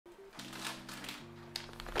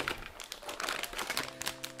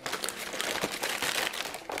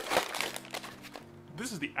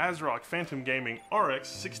the ASRock Phantom Gaming RX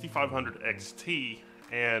 6500 XT,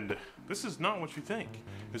 and this is not what you think.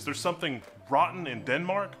 Is there something rotten in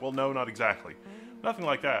Denmark? Well, no, not exactly. Nothing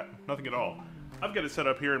like that. Nothing at all. I've got it set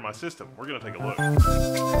up here in my system. We're going to take a look.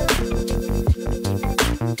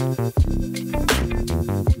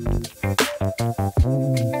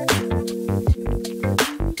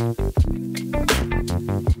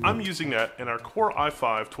 I'm using that in our Core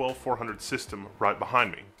i5-12400 system right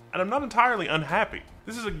behind me. And I'm not entirely unhappy.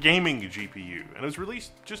 This is a gaming GPU, and it was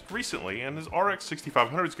released just recently, and as RX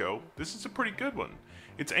 6500s go, this is a pretty good one.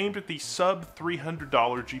 It's aimed at the sub-$300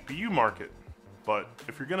 GPU market. But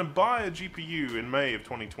if you're going to buy a GPU in May of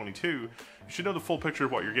 2022, you should know the full picture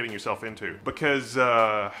of what you're getting yourself into, because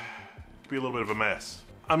it could be a little bit of a mess.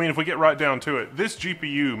 I mean, if we get right down to it, this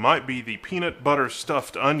GPU might be the peanut butter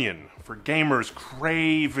stuffed onion for gamers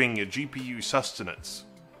craving a GPU sustenance.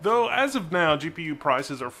 Though, as of now, GPU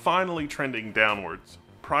prices are finally trending downwards.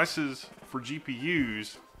 Prices for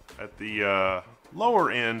GPUs at the lower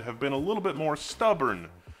end have been a little bit more stubborn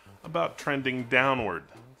about trending downward.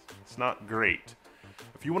 It's not great.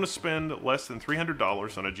 If you want to spend less than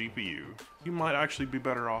 $300 on a GPU, you might actually be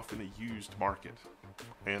better off in a used market.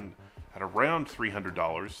 And at around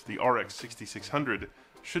 $300, the RX 6600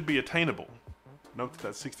 should be attainable. Note that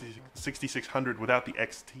that's 6600 without the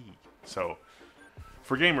XT. So,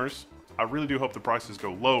 for gamers, I really do hope the prices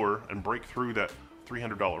go lower and break through that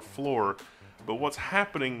 $300 floor. But what's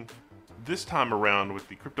happening this time around with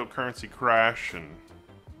the cryptocurrency crash and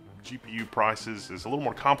GPU prices is a little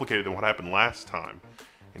more complicated than what happened last time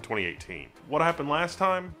in 2018. What happened last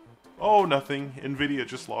time? Oh, nothing. Nvidia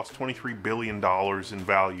just lost $23 billion in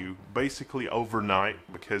value basically overnight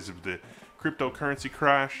because of the cryptocurrency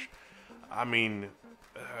crash. I mean,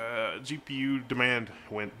 GPU demand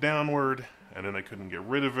went downward, and then they couldn't get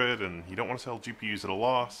rid of it, and you don't want to sell GPUs at a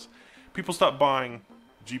loss. People stopped buying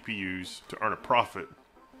GPUs to earn a profit,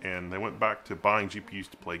 and they went back to buying GPUs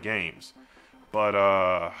to play games. But,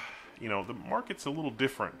 you know, the market's a little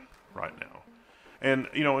different right now. And,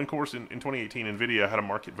 you know, of course, in 2018, NVIDIA had a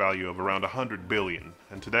market value of around $100 billion.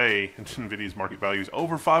 And today, NVIDIA's market value is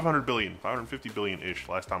over $500 billion, $550 billion-ish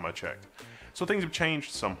last time I checked. So things have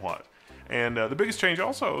changed somewhat. And the biggest change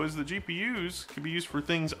also is the GPUs can be used for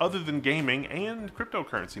things other than gaming and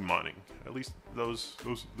cryptocurrency mining. At least those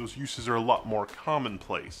uses are a lot more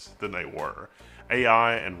commonplace than they were.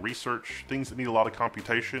 AI and research, things that need a lot of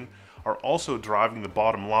computation, are also driving the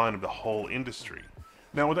bottom line of the whole industry.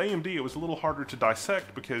 Now with AMD it was a little harder to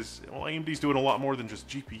dissect because, well, AMD's doing a lot more than just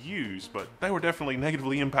GPUs, but they were definitely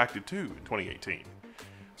negatively impacted too in 2018.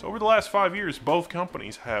 So over the last 5 years, both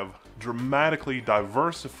companies have dramatically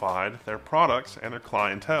diversified their products and their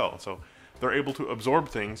clientele, so they're able to absorb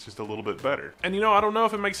things just a little bit better. And you know, I don't know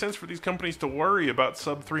if it makes sense for these companies to worry about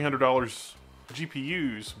sub-$300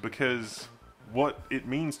 GPUs, because what it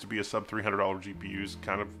means to be a sub-$300 GPU is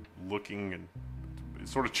kind of looking and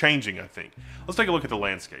sort of changing, I think. Let's take a look at the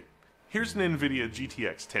landscape. Here's an NVIDIA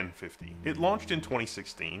GTX 1050. It launched in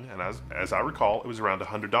 2016, and as I recall, it was around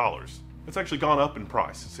 $100. It's actually gone up in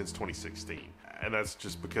price since 2016, and that's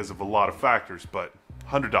just because of a lot of factors, but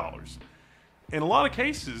 $100. In a lot of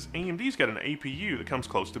cases, AMD's got an APU that comes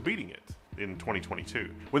close to beating it in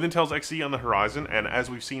 2022. With Intel's Xe on the horizon, and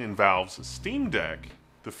as we've seen in Valve's Steam Deck,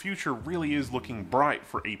 the future really is looking bright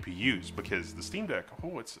for APUs, because the Steam Deck,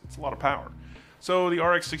 oh, it's a lot of power. So the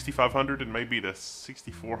RX 6500 and maybe the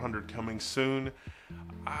 6400 coming soon.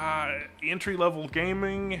 Entry-level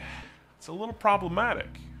gaming, it's a little problematic.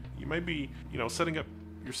 You may be, you know, setting up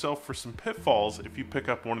yourself for some pitfalls if you pick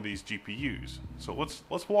up one of these GPUs. So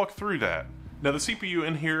let's walk through that. Now the CPU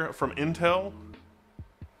in here from Intel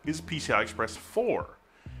is PCI Express 4.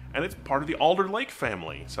 And it's part of the Alder Lake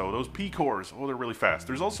family. So those P-cores, oh, they're really fast.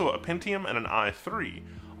 There's also a Pentium and an i3.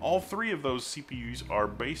 All three of those CPUs are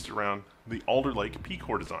based around the Alder Lake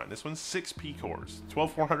P-core design. This one's 6 P-cores.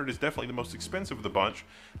 12400 is definitely the most expensive of the bunch.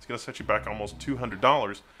 It's going to set you back almost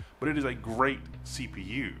 $200, but it is a great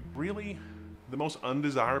CPU. Really, the most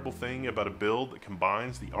undesirable thing about a build that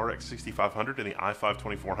combines the RX 6500 and the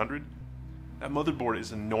i5-2400, that motherboard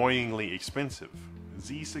is annoyingly expensive.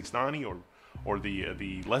 Z690 or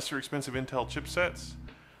the lesser expensive Intel chipsets,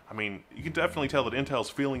 I mean, you can definitely tell that Intel's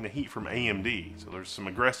feeling the heat from AMD, so there's some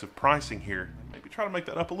aggressive pricing here. Maybe try to make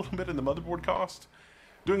that up a little bit in the motherboard cost.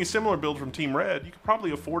 Doing a similar build from Team Red, you could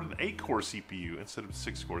probably afford an 8-core CPU instead of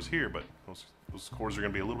 6 cores here, but those cores are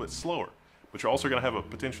going to be a little bit slower. But you're also going to have a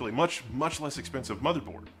potentially much less expensive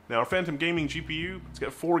motherboard. Now, our Phantom Gaming GPU, it's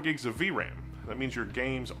got 4 gigs of VRAM. That means your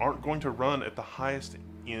games aren't going to run at the highest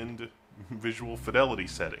end visual fidelity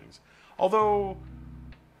settings. Although,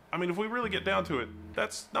 I mean, if we really get down to it,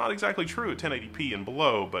 that's not exactly true at 1080p and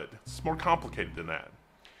below, but it's more complicated than that.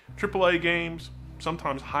 AAA games,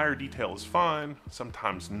 sometimes higher detail is fine,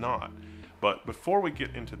 sometimes not. But before we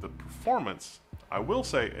get into the performance, I will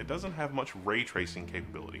say it doesn't have much ray tracing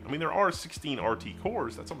capability. I mean, there are 16 RT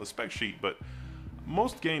cores, that's on the spec sheet, but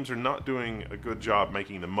most games are not doing a good job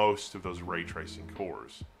making the most of those ray tracing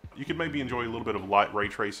cores. You could maybe enjoy a little bit of light ray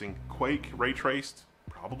tracing. Quake ray traced,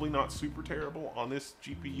 probably not super terrible on this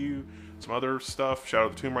GPU. Some other stuff, Shadow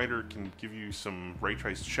of the Tomb Raider can give you some ray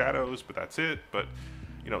traced shadows, but that's it. But,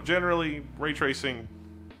 you know, generally, ray tracing,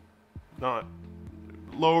 not,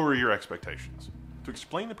 lower your expectations. To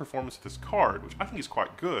explain the performance of this card, which I think is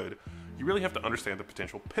quite good, you really have to understand the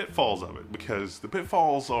potential pitfalls of it, because the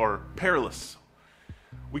pitfalls are perilous.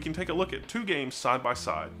 We can take a look at two games side by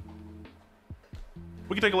side.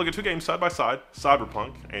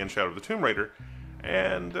 Cyberpunk and Shadow of the Tomb Raider,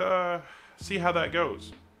 and see how that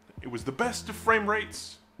goes. It was the best of frame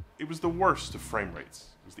rates. It was the worst of frame rates.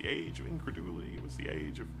 It was the age of incredulity. It was the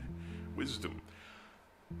age of wisdom.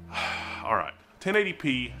 Alright,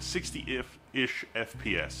 1080p, 60-ish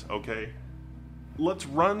FPS, okay? Let's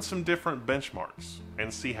run some different benchmarks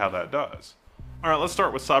and see how that does. Alright, let's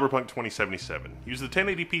start with Cyberpunk 2077. Use the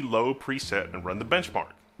 1080p low preset and run the benchmark.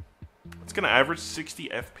 It's going to average 60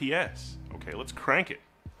 FPS. Okay, let's crank it.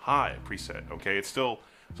 High preset, okay? It's a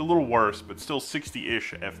little worse, but still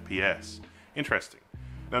 60-ish FPS. Interesting.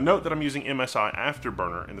 Now note that I'm using MSI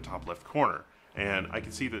Afterburner in the top left corner, and I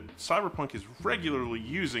can see that Cyberpunk is regularly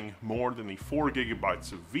using more than the 4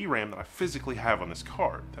 gigabytes of VRAM that I physically have on this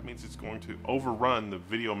card. That means it's going to overrun the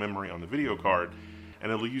video memory on the video card,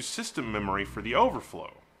 and it'll use system memory for the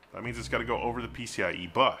overflow. That means it's got to go over the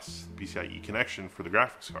PCIe bus, the PCIe connection for the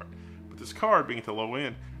graphics card. But this card, being at the low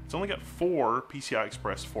end, it's only got 4 PCI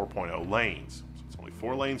Express 4.0 lanes. So it's only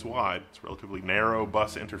 4 lanes wide. It's a relatively narrow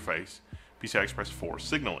bus interface. PCI Express 4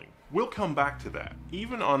 signaling. We'll come back to that.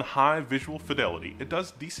 Even on high visual fidelity, it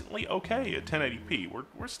does decently okay at 1080p.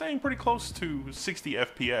 We're staying pretty close to 60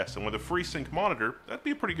 FPS, and with a FreeSync monitor, that'd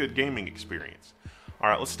be a pretty good gaming experience.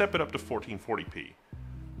 Alright, let's step it up to 1440p.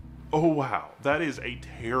 Oh wow, that is a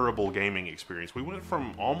terrible gaming experience. We went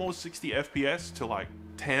from almost 60 FPS to like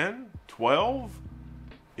 10, 12?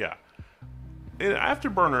 Yeah. In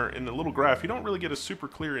Afterburner, in the little graph, you don't really get a super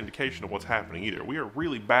clear indication of what's happening either. We are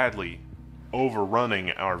really badly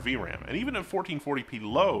overrunning our VRAM. And even at 1440p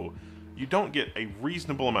low, you don't get a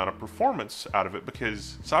reasonable amount of performance out of it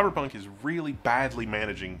because Cyberpunk is really badly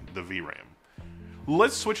managing the VRAM.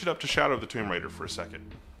 Let's switch it up to Shadow of the Tomb Raider for a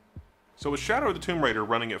second. So with Shadow of the Tomb Raider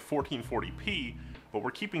running at 1440p, but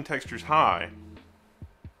we're keeping textures high,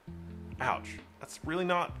 ouch, that's really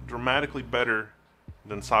not dramatically better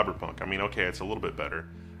than Cyberpunk. I mean, okay, it's a little bit better.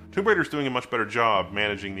 Tomb Raider's doing a much better job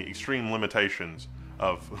managing the extreme limitations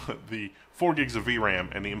of the 4 gigs of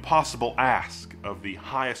VRAM and the impossible ask of the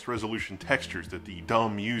highest resolution textures that the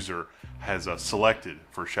dumb user has selected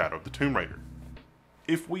for Shadow of the Tomb Raider.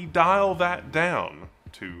 If we dial that down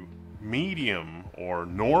to medium or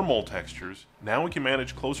normal textures, now we can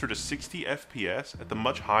manage closer to 60 FPS at the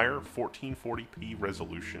much higher 1440p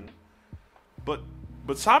resolution. But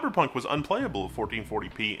Cyberpunk was unplayable at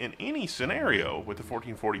 1440p in any scenario with the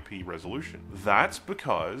 1440p resolution. That's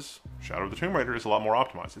because Shadow of the Tomb Raider is a lot more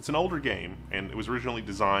optimized. It's an older game, and it was originally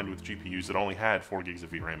designed with GPUs that only had 4 gigs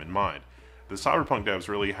of VRAM in mind. The Cyberpunk devs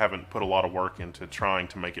really haven't put a lot of work into trying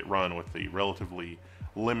to make it run with the relatively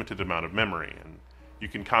limited amount of memory, and you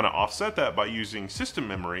can kind of offset that by using system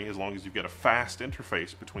memory as long as you've got a fast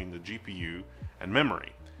interface between the GPU and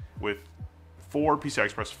memory. With 4 PCI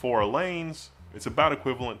Express 4 lanes, it's about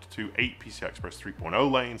equivalent to 8 PCI Express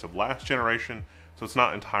 3.0 lanes of last generation, so it's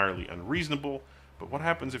not entirely unreasonable. But what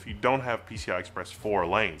happens if you don't have PCI Express 4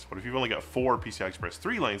 lanes? What if you've only got 4 PCI Express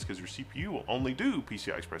 3 lanes because your CPU will only do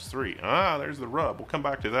PCI Express 3? There's the rub. We'll come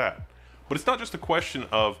back to that. But it's not just a question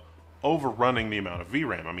of overrunning the amount of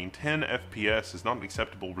VRAM. I mean, 10 FPS is not an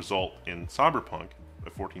acceptable result in Cyberpunk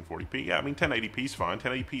at 1440p. Yeah, I mean, 1080p is fine.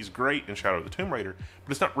 1080p is great in Shadow of the Tomb Raider,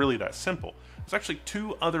 but it's not really that simple. There's actually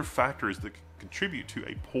 2 other factors that contribute to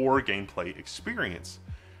a poor gameplay experience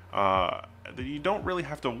that you don't really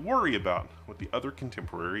have to worry about with the other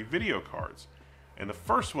contemporary video cards. And the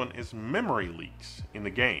first one is memory leaks in the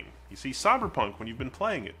game. You see, Cyberpunk, when you've been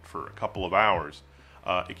playing it for a couple of hours,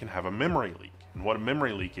 it can have a memory leak. And what a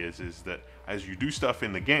memory leak is that as you do stuff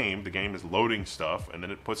in the game is loading stuff, and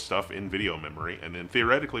then it puts stuff in video memory, and then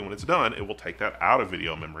theoretically when it's done, it will take that out of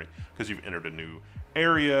video memory because you've entered a new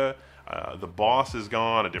area, the boss is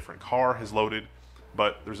gone, a different car has loaded,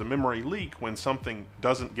 but there's a memory leak when something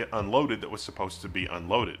doesn't get unloaded that was supposed to be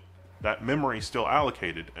unloaded. that memory is still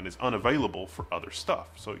allocated and is unavailable for other stuff.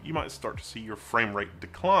 So you might start to see your frame rate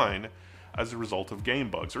decline as a result of game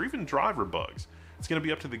bugs or even driver bugs. It's going to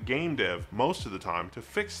be up to the game dev most of the time to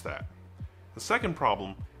fix that. The second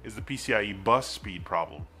problem is the PCIe bus speed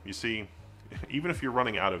problem. You see, even if you're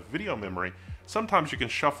running out of video memory, sometimes you can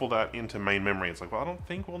shuffle that into main memory. It's like, well, I don't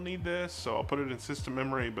think we'll need this, so I'll put it in system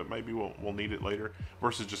memory, but maybe we'll need it later,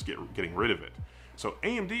 versus just getting rid of it. So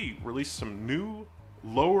AMD released some new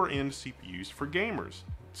lower-end CPUs for gamers,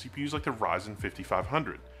 CPUs like the Ryzen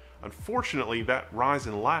 5500. Unfortunately, that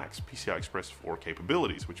Ryzen lacks PCI Express 4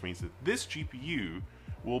 capabilities, which means that this GPU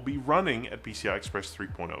will be running at PCI Express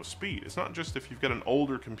 3.0 speed. It's not just if you've got an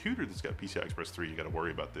older computer that's got PCI Express 3, you got to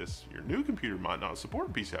worry about this. Your new computer might not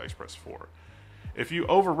support PCI Express 4. If you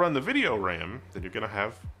overrun the video RAM, then you're going to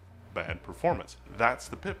have bad performance. That's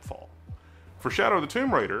the pitfall. For Shadow of the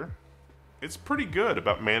Tomb Raider, it's pretty good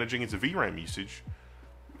about managing its VRAM usage,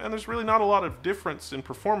 and there's really not a lot of difference in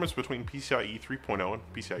performance between PCIe 3.0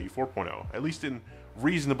 and PCIe 4.0, at least in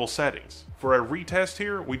reasonable settings. For our retest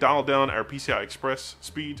here, we dialed down our PCI Express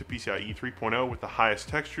speed to PCIe 3.0 with the highest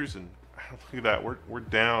textures, and look at that, we're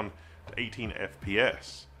down to 18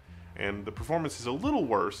 FPS. And the performance is a little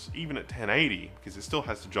worse, even at 1080, because it still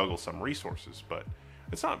has to juggle some resources, but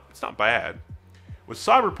it's not bad. With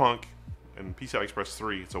Cyberpunk and PCI Express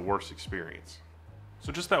 3, it's a worse experience.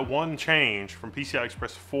 So just that one change from PCI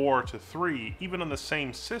Express 4 to 3, even on the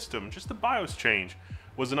same system, just the BIOS change,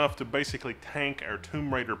 was enough to basically tank our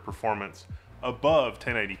Tomb Raider performance above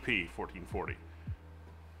 1080p 1440.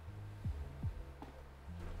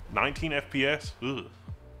 19 FPS? Ugh.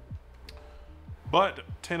 But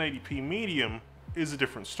 1080p medium is a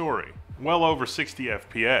different story. Well over 60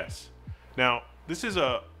 FPS. Now, this is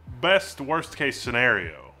a best worst case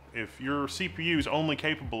scenario. If your CPU is only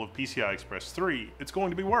capable of PCI Express 3, it's going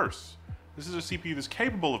to be worse. This is a CPU that's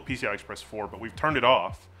capable of PCI Express 4, but we've turned it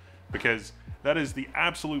off because that is the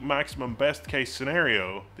absolute maximum best case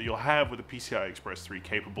scenario that you'll have with a PCI Express 3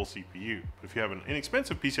 capable CPU. But if you have an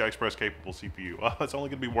inexpensive PCI Express capable CPU, well, it's only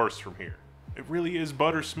going to be worse from here. It really is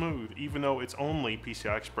butter smooth, even though it's only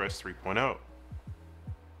PCI Express 3.0.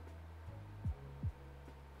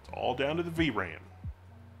 It's all down to the VRAM.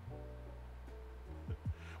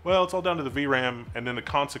 Well, it's all down to the VRAM and then the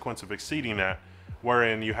consequence of exceeding that,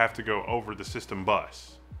 wherein you have to go over the system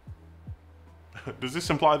bus. Does this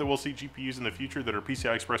imply that we'll see GPUs in the future that are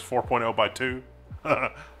PCI Express 4.0 by 2?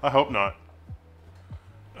 I hope not.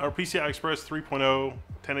 Our PCI Express 3.0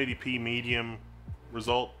 1080p medium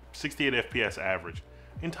result, 68 FPS average.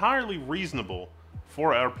 Entirely reasonable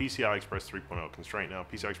for our PCI Express 3.0 constraint. Now,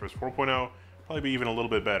 PCI Express 4.0 probably be even a little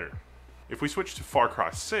bit better. If we switch to Far Cry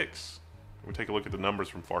 6, we take a look at the numbers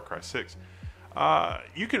from Far Cry 6,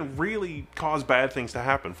 you can really cause bad things to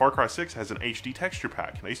happen. Far Cry 6 has an HD texture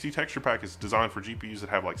pack. An HD texture pack is designed for GPUs that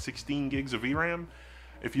have like 16 gigs of VRAM.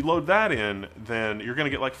 If you load that in, then you're going to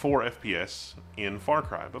get like 4 FPS in Far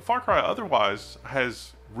Cry. But Far Cry otherwise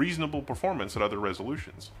has reasonable performance at other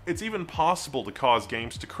resolutions. It's even possible to cause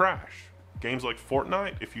games to crash. Games like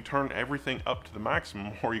Fortnite, if you turn everything up to the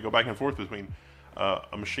maximum, or you go back and forth between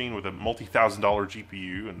a machine with a multi-$1,000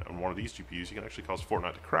 GPU and one of these GPUs, you can actually cause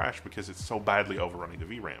Fortnite to crash because it's so badly overrunning the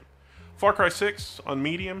VRAM. Far Cry 6 on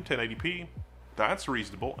medium, 1080p, that's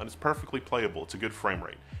reasonable and it's perfectly playable. It's a good frame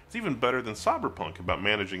rate. It's even better than Cyberpunk about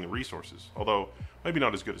managing the resources, although maybe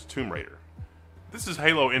not as good as Tomb Raider. This is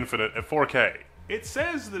Halo Infinite at 4K. It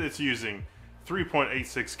says that it's using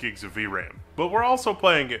 3.86 gigs of VRAM, but we're also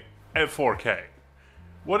playing it at 4K.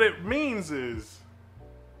 What it means is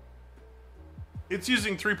it's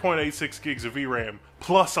using 3.86 gigs of VRAM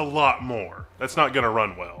plus a lot more. That's not going to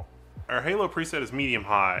run well. Our Halo preset is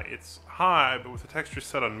medium-high. It's high, but with the texture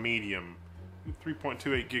set on medium.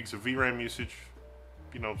 3.28 gigs of VRAM usage,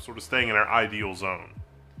 you know, sort of staying in our ideal zone.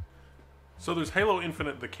 So there's Halo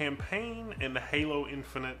Infinite, the campaign, and the Halo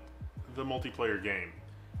Infinite, the multiplayer game.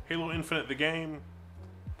 Halo Infinite, the game,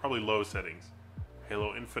 probably low settings.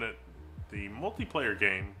 Halo Infinite, the multiplayer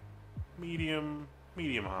game, medium,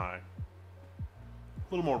 medium-high.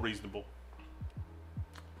 A little more reasonable.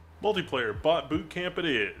 Multiplayer bot boot camp it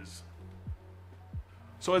is.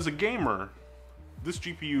 So as a gamer, this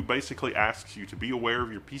GPU basically asks you to be aware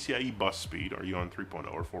of your PCIe bus speed, are you on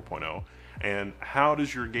 3.0 or 4.0, and how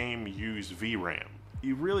does your game use VRAM.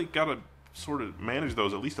 You really gotta sort of manage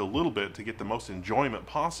those at least a little bit to get the most enjoyment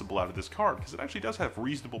possible out of this card, because it actually does have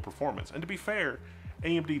reasonable performance. And to be fair,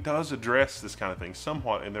 AMD does address this kind of thing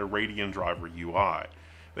somewhat in their Radeon driver UI.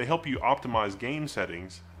 They help you optimize game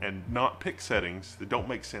settings and not pick settings that don't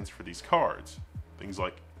make sense for these cards. Things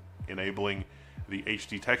like enabling the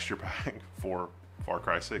HD texture pack for Far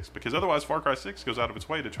Cry 6, because otherwise Far Cry 6 goes out of its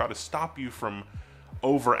way to try to stop you from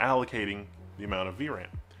over allocating the amount of VRAM.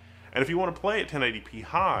 And if you want to play at 1080p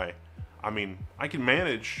high, I mean, I can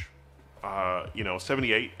manage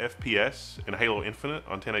 78 FPS in Halo Infinite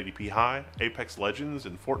on 1080p high. Apex Legends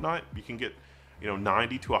and Fortnite, you can get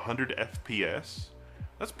 90 to 100 FPS.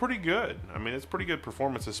 That's pretty good. I mean, it's pretty good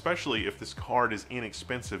performance, especially if this card is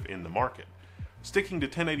inexpensive in the market. Sticking to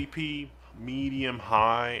 1080p medium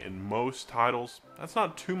high in most titles, that's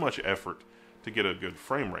not too much effort to get a good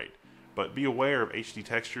frame rate. But be aware of HD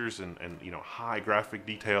textures and high graphic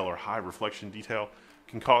detail or high reflection detail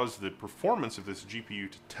can cause the performance of this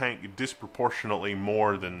GPU to tank disproportionately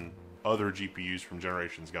more than other GPUs from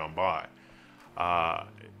generations gone by.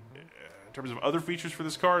 In terms of other features for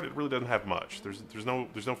this card, it really doesn't have much. There's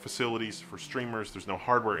no facilities for streamers. There's no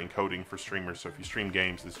hardware encoding for streamers. So if you stream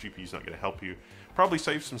games, this GPU is not going to help you. Probably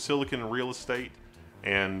save some silicon real estate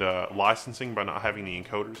and licensing by not having the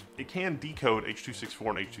encoders. It can decode H.264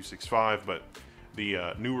 and H.265, but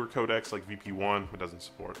the newer codecs like VP1 it doesn't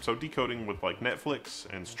support. So decoding with like Netflix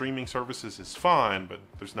and streaming services is fine, but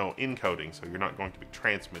there's no encoding, so you're not going to be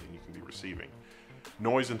transmitting. You can be receiving.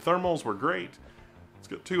 Noise and thermals were great. It's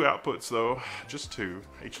got two outputs though, just two,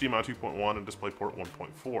 HDMI 2.1 and DisplayPort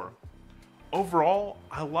 1.4. Overall,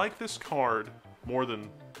 I like this card more than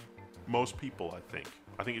most people, I think.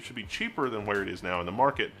 I think it should be cheaper than where it is now in the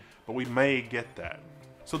market, but we may get that.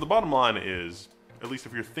 So the bottom line is, at least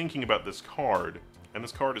if you're thinking about this card, and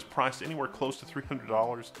this card is priced anywhere close to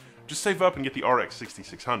 $300, just save up and get the RX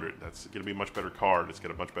 6600. That's going to be a much better card. It's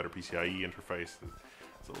got a much better PCIe interface.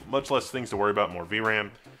 So much less things to worry about, more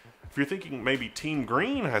VRAM. If you're thinking maybe Team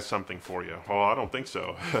Green has something for you, well, I don't think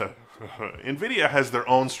so. NVIDIA has their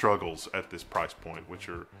own struggles at this price point, which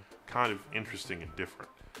are kind of interesting and different.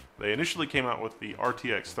 They initially came out with the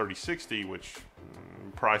RTX 3060, which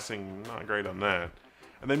pricing not great on that.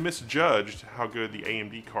 And they misjudged how good the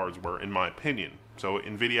AMD cards were, in my opinion. So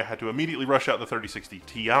NVIDIA had to immediately rush out the 3060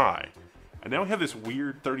 Ti. And now we have this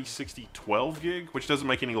weird 3060 12 gig, which doesn't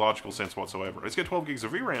make any logical sense whatsoever. It's got 12 gigs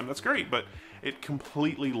of VRAM, that's great, but it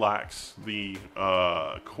completely lacks the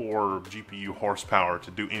core GPU horsepower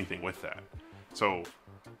to do anything with that. So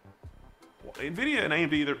NVIDIA and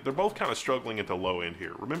AMD, they're both kind of struggling at the low end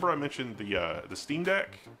here. Remember I mentioned the Steam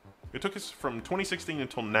Deck? It took us from 2016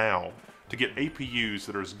 until now to get APUs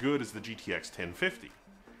that are as good as the GTX 1050.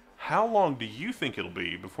 How long do you think it'll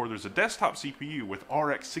be before there's a desktop CPU with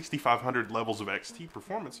RX 6500 levels of XT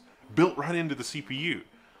performance built right into the CPU?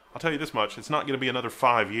 I'll tell you this much, it's not going to be another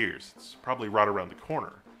 5 years. It's probably right around the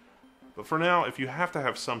corner. But for now, if you have to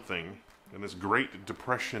have something in this great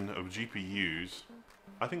depression of GPUs,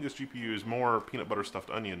 I think this GPU is more peanut butter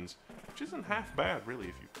stuffed onions, which isn't half bad,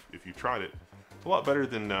 really, if you tried it. It's a lot better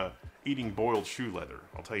than eating boiled shoe leather,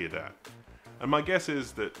 I'll tell you that. And my guess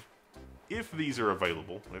is that if these are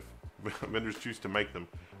available, if vendors choose to make them,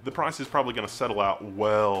 the price is probably going to settle out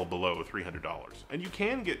well below $300. And you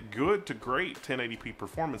can get good to great 1080p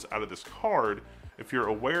performance out of this card if you're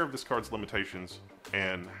aware of this card's limitations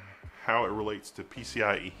and how it relates to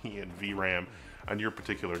PCIe and VRAM on your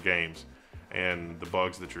particular games and the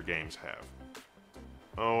bugs that your games have.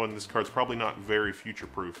 Oh, and this card's probably not very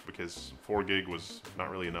future-proof because 4 gig was not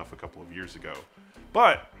really enough a couple of years ago.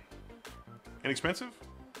 But inexpensive?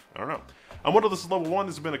 I don't know. I'm Wendell, this is Level 1.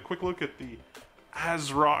 This has been a quick look at the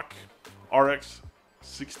ASRock RX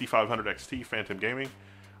 6500 XT Phantom Gaming.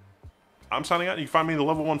 I'm signing out. You can find me in the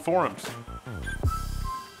Level 1 forums.